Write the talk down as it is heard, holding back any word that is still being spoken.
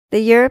The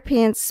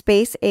European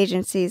Space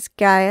Agency's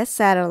Gaia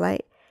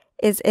satellite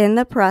is in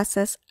the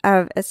process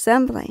of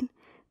assembling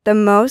the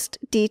most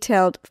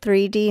detailed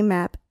 3D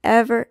map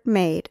ever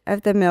made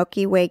of the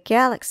Milky Way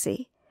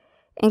galaxy,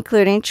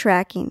 including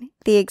tracking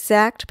the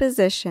exact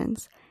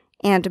positions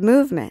and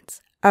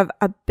movements of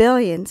 1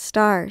 billion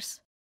stars.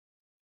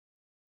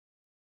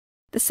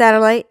 The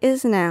satellite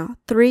is now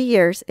 3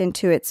 years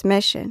into its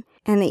mission,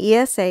 and the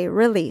ESA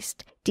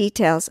released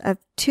details of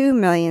 2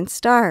 million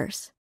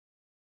stars.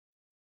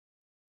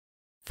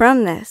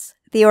 From this,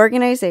 the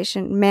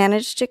organization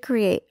managed to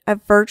create a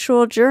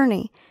virtual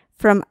journey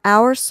from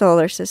our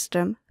solar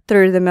system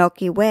through the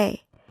Milky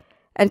Way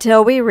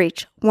until we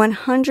reach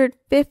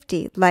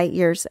 150 light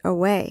years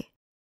away.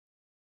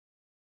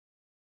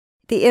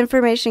 The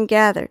information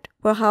gathered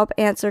will help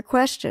answer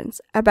questions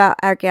about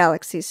our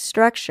galaxy's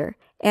structure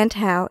and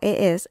how it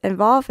is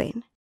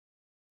evolving.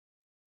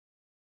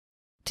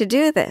 To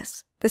do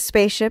this, the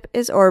spaceship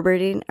is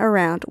orbiting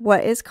around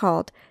what is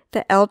called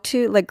the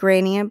L2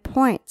 Lagrangian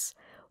points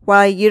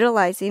while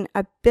utilizing a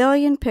 1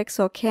 billion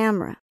pixel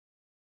camera.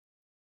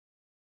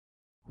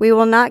 We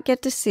will not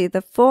get to see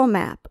the full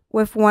map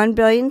with 1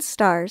 billion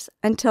stars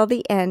until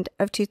the end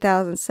of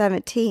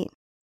 2017.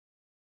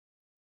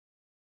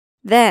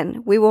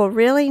 Then we will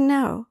really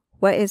know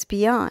what is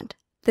beyond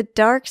the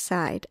dark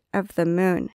side of the moon.